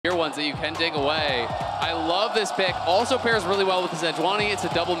tier 1s that you can dig away. I love this pick. Also pairs really well with the Sejuani. It's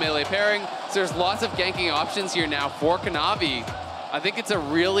a double melee pairing. So there's lots of ganking options here now for Kanavi. I think it's a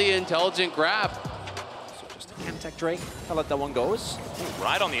really intelligent grab. Tech Drake, I'll let that one go.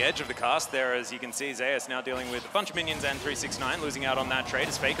 Right on the edge of the cast there, as you can see, Zeus now dealing with a bunch of minions and 369, losing out on that trade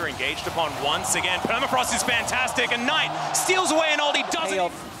as Faker engaged upon once again. Permafrost is fantastic, and Knight steals away an ulti, doesn't...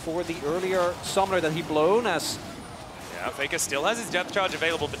 Payoff for the earlier summoner that he blown as... Yeah, Faker still has his depth charge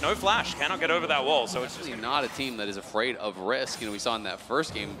available, but no flash, cannot get over that wall, so it's just not a team that is afraid of risk. You know, we saw in that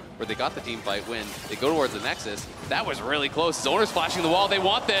first game where they got the team fight win, they go towards the Nexus. That was really close. His owner's flashing the wall, they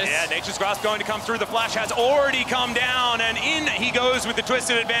want this. Yeah, Nature's Grasp going to come through, the flash has already come down, and in he goes with the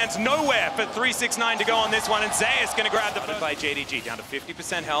Twisted Advance, nowhere for 369 to go on this one, and Zeus going to grab the... by JDG, down to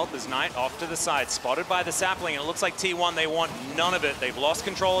 50% health, as Knight off to the side, spotted by the sapling, and it looks like T1, they want none of it. They've lost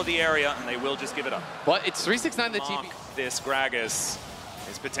control of the area, and they will just give it up. But it's 369 the TP. This Gragas,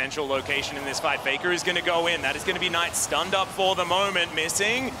 his potential location in this fight. Faker is going to go in. That is going to be Knight stunned up for the moment.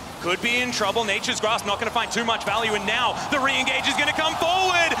 Missing. Could be in trouble. Nature's Grasp not going to find too much value. And now the re-engage is going to come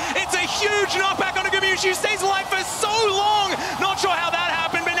forward. It's a huge knockback on a Gamushu. Stays alive for so long. Not sure how that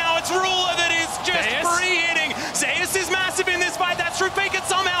happened, but now it's Ruler that is just free-hitting. Zeus is massive in this fight. That's true. Faker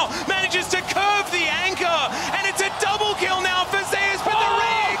somehow manages to curve the anchor. And it's a double kill now for Zeus, but the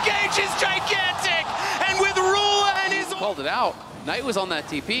re-engage is gigantic. And with Ruler and his... Called it out. Knight was on that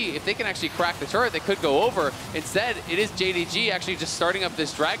TP. If they can actually crack the turret, they could go over. Instead, it is JDG actually just starting up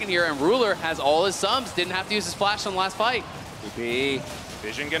this dragon here, and Ruler has all his subs. Didn't have to use his flash on the last fight.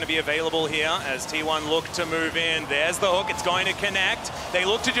 Vision going to be available here as T1 look to move in. There's the hook, it's going to connect. They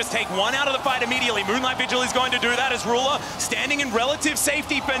look to just take one out of the fight immediately. Moonlight Vigil is going to do that as Ruler standing in relative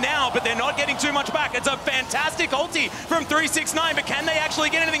safety for now, but they're not getting too much back. It's a fantastic ulti from 369, but can they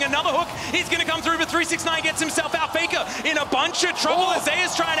actually get anything? Another hook is going to come through, but 369 gets himself out. Faker in a bunch of trouble as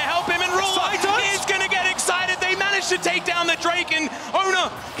Zeus trying to help him, and Ruler is going to get excited. They managed to take down the Drake, and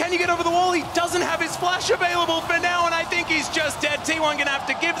Owner, can you get over the wall? He doesn't have his flash available for now, and I think he's just dead. T1 going to have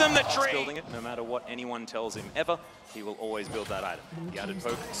to give them the tree. Building it, no matter what anyone tells him ever, he will always build that item. The added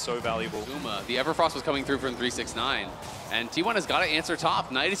poke is so valuable. The Everfrost was coming through from 369, and T1 has got to answer top.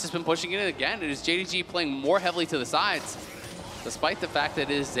 Knight has just been pushing it again. It is JDG playing more heavily to the sides, despite the fact that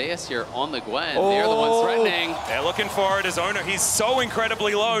it is Zeus here on the Gwen. They're the ones threatening. They're looking for it as Owner. He's so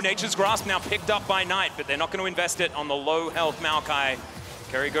incredibly low. Nature's Grasp now picked up by Knight, but they're not going to invest it on the low health Maokai.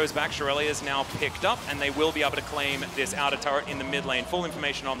 Kerry goes back, Shirelli is now picked up, and they will be able to claim this outer turret in the mid lane. Full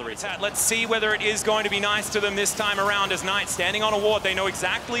information on the reset. Let's see whether it is going to be nice to them this time around as Knight standing on a ward. They know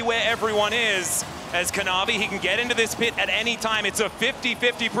exactly where everyone is. As Kanavi, he can get into this pit at any time. It's a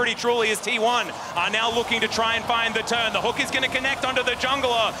 50-50 pretty truly as T1 are now looking to try and find the turn. The hook is going to connect onto the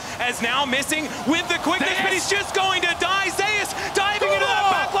jungler as now missing with the quickness, but he's just going to die. Zeus diving into that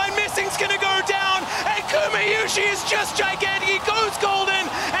backline. Missing's going to go down, and Kumayushi is just gigantic. He goes golden,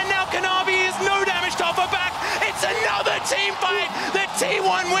 and now Kanavi is no damage to offer back. It's another team fight. The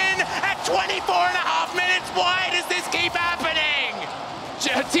T1 win at 24.5 minutes. Why does this keep happening?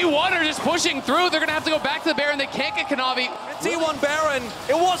 T1 are just pushing through. They're going to have to go back to the Baron. They can't get Kanavi. T1 Baron.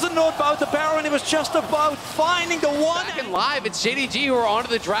 It wasn't about the Baron. It was just about finding the one. Back and live, it's JDG who are onto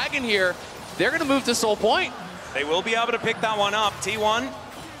the Dragon here. They're going to move to Soul Point. They will be able to pick that one up. T1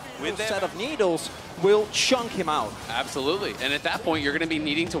 with their set of needles will chunk him out. Absolutely. And at that point, you're going to be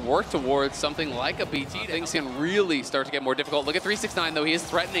needing to work towards something like a BT. Things can really start to get more difficult. Look at 369, though. He is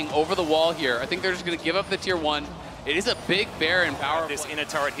threatening over the wall here. I think they're just going to give up the tier 1. It is a big Baron power. This inner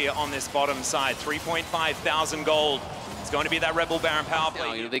turret here on this bottom side, 3,500 gold. It's going to be that Rebel Baron power play.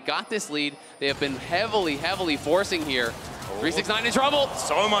 Now, you know, they got this lead. They have been heavily forcing here. 369 in trouble.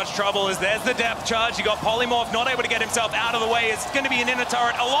 So much trouble as there's the depth charge. You got Polymorph not able to get himself out of the way. It's going to be an inner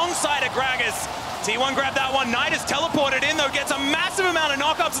turret alongside a Gragas. T1 grabbed that one. Knight is teleported in, though, gets a massive amount of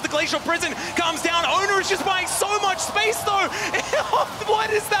knockups as the Glacial Prison comes down. Owner is just buying so much space, though.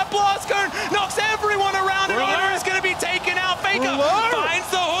 What is that blast cone? Knocks everyone around, and Owner is going to be taken out. Faker finds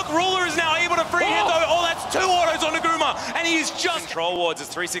the hook. Ruler is now able to free hit, though. Oh, that's 2 autos on Naguma, and he's just... Control wards as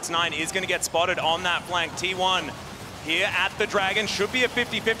 369 is going to get spotted on that flank. T1 here at the Dragon, should be a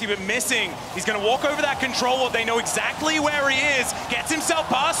 50-50, but missing. He's going to walk over that control ward. They know exactly where he is. Gets himself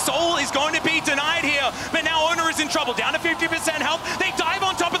past. Soul is going to be denied here, but now Owner is in trouble. Down to 50% health. They dive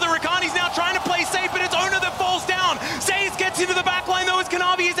on top of the Rakan. He's now trying to play safe, but it's Owner that falls down. Zaze gets into the back line, though, as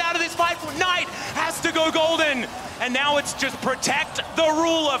Kanavi is out of this fight. Knight has to go golden. And now it's just protect the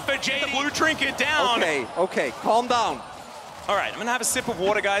Ruler for Jay. The blue trinket down. Okay, calm down. All right, I'm going to have a sip of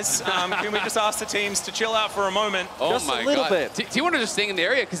water, guys. Can we just ask the teams to chill out for a moment? Oh just my a little God. bit. T1 are just staying in the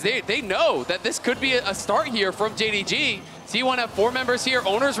area because they know that this could be a start here from JDG. T1 have 4 members here,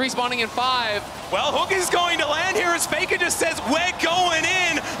 owners respawning in 5. Well, Hook is going to land here as Faker just says, we're going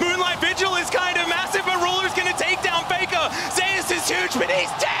in. Moonlight Vigil is kind of massive, but Ruler's going to take down Faker. Zeus is huge, but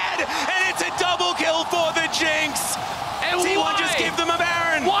he's dead. And it's a double kill for the Jinx. And T1 just give them a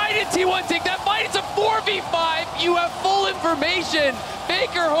Baron. Why did T1 take that fight? It's a 4v5. You have full information.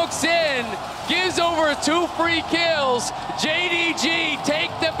 Faker hooks in, gives over 2 free kills. JDG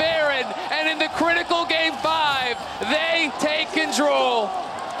take the Baron, and in the critical game 5, they take control.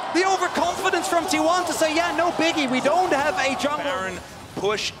 The overconfidence from T1 to say, yeah, no biggie, we don't have a jungle. Baron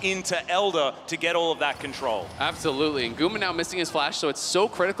push into Elder to get all of that control. Absolutely, and Guma now missing his flash, so it's so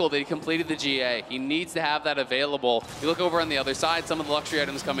critical that he completed the GA. He needs to have that available. You look over on the other side, some of the luxury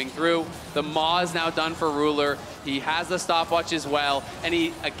items coming through. The Maw is now done for Ruler. He has the stopwatch as well, and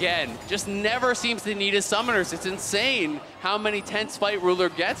he, again, just never seems to need his summoners. It's insane how many tense fight Ruler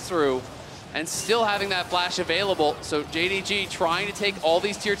gets through, and still having that flash available. So JDG trying to take all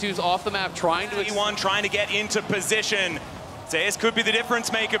these tier 2s off the map, trying to... T1 trying to get into position. Zeus could be the difference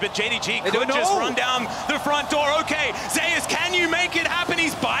maker, but JDG could just run down the front door. Okay, Zeus, can you make it happen?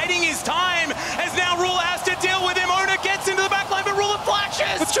 He's biding his time as now Ruler has to deal with him. Ona gets into the back line, but Ruler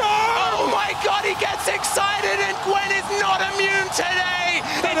flashes. Oh my God, he gets excited, and Gwen is not immune today.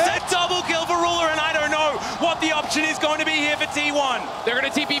 It's a double kill for Ruler, and I don't know what the option is going to be here for T1. They're going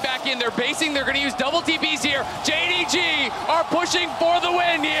to TP back in. They're basing. They're going to use double TPs here. JDG are pushing for the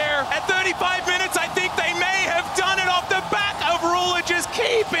win here. At 35 minutes, I think they may have done it off the back of Ruler just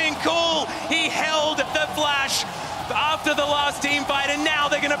keeping cool. He held the flash after the last team fight, and now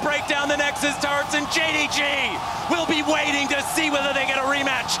they're going to break down the Nexus turrets, and JDG will be waiting to see whether they get a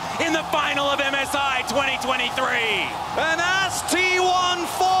rematch in the final of MSI 2023. And as T1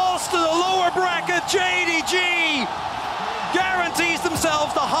 falls to the lower bracket, JDG guarantees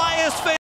themselves the highest